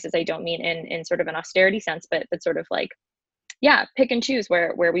sacrifices, I don't mean in sort of an austerity sense, but sort of like, yeah, pick and choose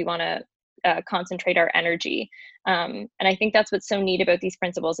where we want to concentrate our energy. And I think that's what's so neat about these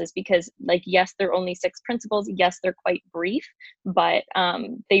principles, is because, like, yes, they're only 6 principles. Yes, they're quite brief, but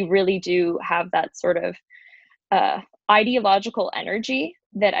they really do have that sort of ideological energy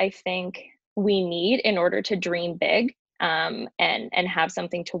that I think we need in order to dream big, and have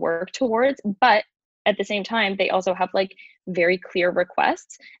something to work towards. But at the same time, they also have like very clear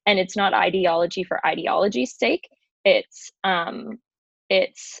requests, and it's not ideology for ideology's sake. It's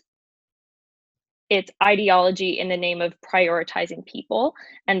it's ideology in the name of prioritizing people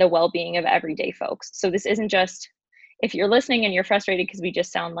and the well-being of everyday folks. So this isn't just, if you're listening and you're frustrated because we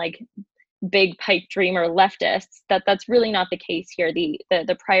just sound like big pipe dreamer leftists, that's really not the case here.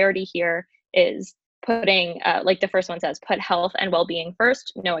 The priority here is putting, like the first one says, put health and well-being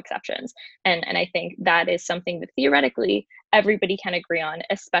first, no exceptions. And I think that is something that theoretically everybody can agree on,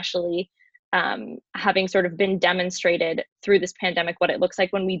 especially having sort of been demonstrated through this pandemic what it looks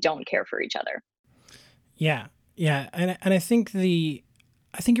like when we don't care for each other. Yeah, and I think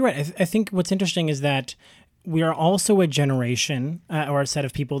you're right. I think what's interesting is that we are also a generation, or a set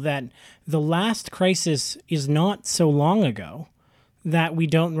of people, that the last crisis is not so long ago that we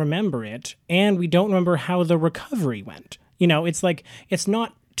don't remember it, and we don't remember how the recovery went. You know, it's like, it's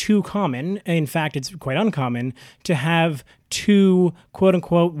not too common. In fact, it's quite uncommon to have 2 quote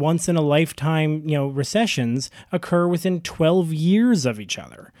unquote once in a lifetime, recessions occur within 12 years of each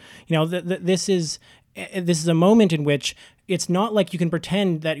other. This is a moment in which it's not like you can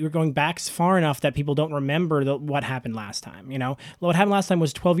pretend that you're going back far enough that people don't remember what happened last time. What happened last time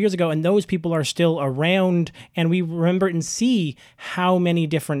was 12 years ago, and those people are still around, and we remember and see how many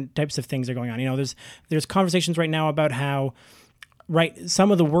different types of things are going on. There's conversations right now about how, right,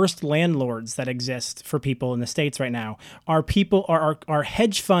 some of the worst landlords that exist for people in the States right now are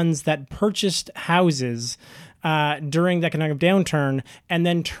hedge funds that purchased houses during the economic downturn, and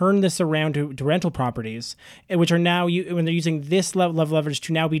then turn this around to rental properties, which are now, when they're using this level of leverage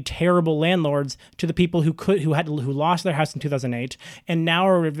to now be terrible landlords to the people who lost their house in 2008 and now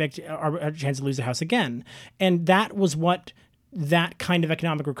are a chance to lose their house again. And that was what that kind of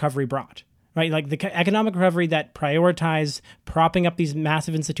economic recovery brought. Right, like the economic recovery that prioritized propping up these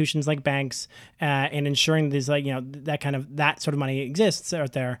massive institutions like banks, and ensuring these, that sort of money exists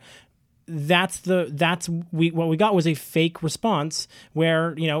out there. What we got was a fake response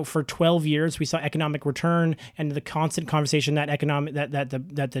where, for 12 years we saw economic return, and the constant conversation that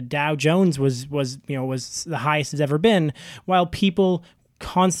the Dow Jones was the highest it's ever been, while people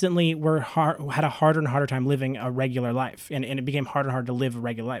constantly had a harder and harder time living a regular life, and it became harder and harder to live a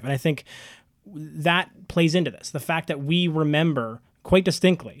regular life. And I think that plays into this, the fact that we remember quite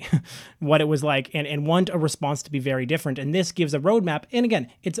distinctly what it was like, and want a response to be very different. And this gives a roadmap. And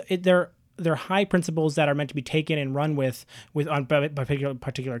again, they're high principles that are meant to be taken and run with on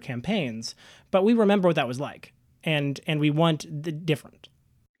particular campaigns. But we remember what that was like, and we want the different.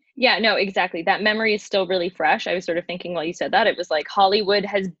 Yeah, no, exactly. That memory is still really fresh. I was sort of thinking while you said that, it was like Hollywood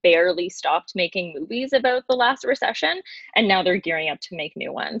has barely stopped making movies about the last recession, and now they're gearing up to make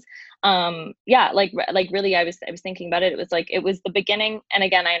new ones. Yeah, like really, I was thinking about it. It was like, it was the beginning. And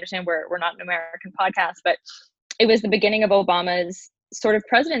again, I understand we're not an American podcast, but it was the beginning of Obama's sort of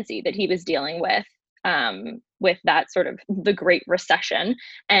presidency that he was dealing with that sort of the Great Recession.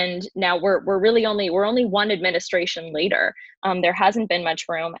 And now we're only one administration later. There hasn't been much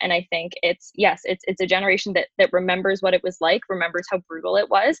room. And I think it's a generation that remembers what it was like, remembers how brutal it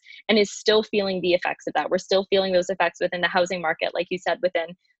was, and is still feeling the effects of that. We're still feeling those effects within the housing market. Like you said,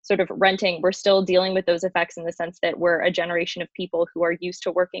 within sort of renting, we're still dealing with those effects, in the sense that we're a generation of people who are used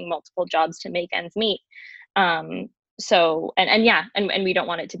to working multiple jobs to make ends meet. So, and we don't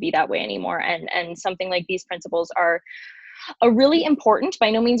want it to be that way anymore. And something like these principles are a really important, by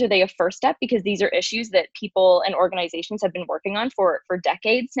no means are they a first step, because these are issues that people and organizations have been working on for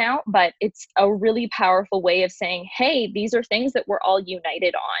decades now, but it's a really powerful way of saying, hey, these are things that we're all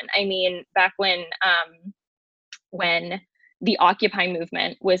united on. I mean, back when the Occupy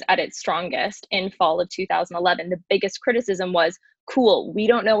movement was at its strongest in fall of 2011, the biggest criticism was, cool, we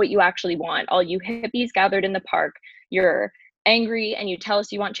don't know what you actually want. All you hippies gathered in the park, you're angry and you tell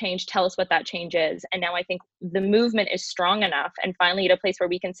us you want change, tell us what that change is. And now I think the movement is strong enough and finally at a place where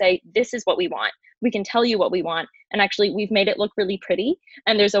we can say, this is what we want. We can tell you what we want. And actually, we've made it look really pretty.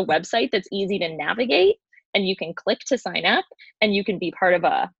 And there's a website that's easy to navigate, and you can click to sign up, and you can be part of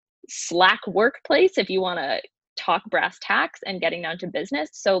a Slack workplace if you want to talk brass tacks and getting down to business.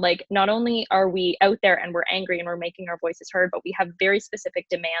 So like, not only are we out there and we're angry and we're making our voices heard, but we have very specific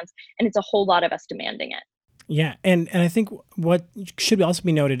demands, and it's a whole lot of us demanding it. Yeah, and I think what should also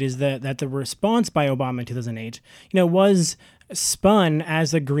be noted is that the response by Obama in 2008, was spun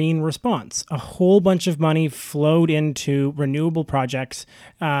as a green response. A whole bunch of money flowed into renewable projects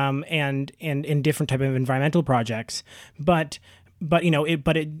and in different type of environmental projects, but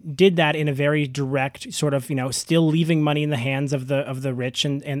it did that in a very direct sort of, still leaving money in the hands of the rich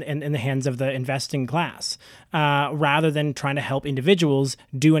and in the hands of the investing class, rather than trying to help individuals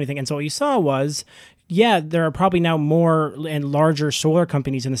do anything. And so what you saw was, there are probably now more and larger solar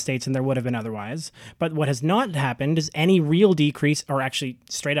companies in the States than there would have been otherwise. But what has not happened is any real decrease, or actually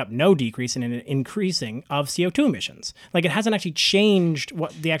straight up no decrease in an increasing of CO2 emissions. Like, it hasn't actually changed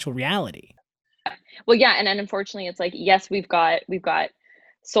what the actual reality. Well, yeah, and unfortunately, it's like, yes, we've got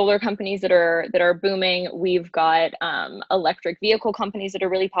solar companies that are booming. We've got electric vehicle companies that are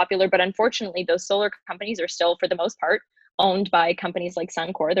really popular, but unfortunately, those solar companies are still, for the most part, owned by companies like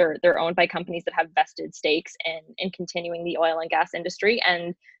Suncor. They're owned by companies that have vested stakes in continuing the oil and gas industry.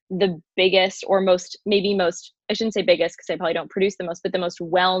 And the biggest, or maybe most, I shouldn't say biggest because they probably don't produce the most, but the most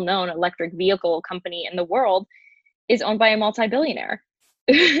well-known electric vehicle company in the world is owned by a multi-billionaire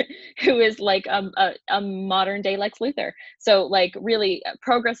who is like a modern day Lex Luthor. So like, really,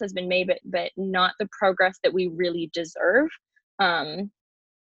 progress has been made, but not the progress that we really deserve.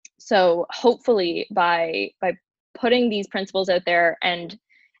 So hopefully by putting these principles out there and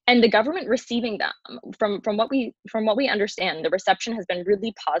the government receiving them, from what we understand, the reception has been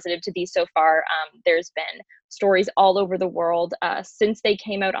really positive to these so far. There's been stories all over the world since they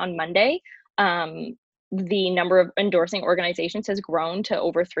came out on Monday. The number of endorsing organizations has grown to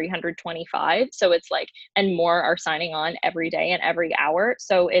over 325. So it's like, and more are signing on every day and every hour.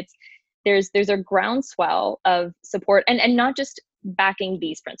 So there's a groundswell of support, and not just backing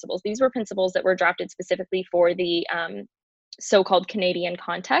these principles. These were principles that were drafted specifically for the so-called Canadian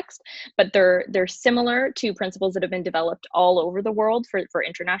context, but they're similar to principles that have been developed all over the world for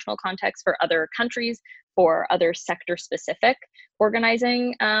international context, for other countries, for other sector-specific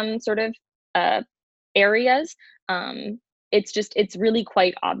organizing areas. It's really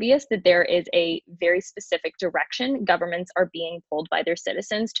quite obvious that there is a very specific direction governments are being pulled by their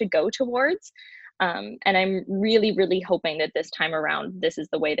citizens to go towards. And I'm really, really hoping that this time around, this is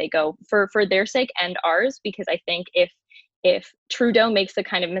the way they go for their sake and ours, because I think if Trudeau makes the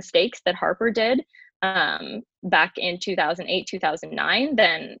kind of mistakes that Harper did back in 2008, 2009,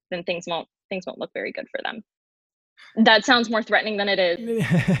 then things won't look very good for them. That sounds more threatening than it is.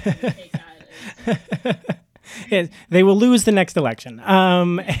 Yes, they will lose the next election.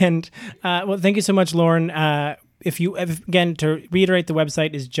 Well, thank you so much, Lauren. Again, to reiterate, the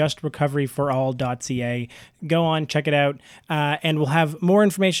website is justrecoveryforall.ca. Go on, check it out, and we'll have more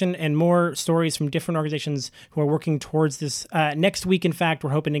information and more stories from different organizations who are working towards this. Next week, in fact,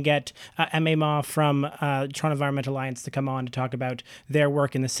 we're hoping to get Emma Ma from Toronto Environmental Alliance to come on to talk about their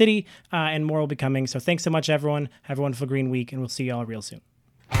work in the city, and more will be coming. So thanks so much, everyone. Have a wonderful Green Week, and we'll see you all real soon.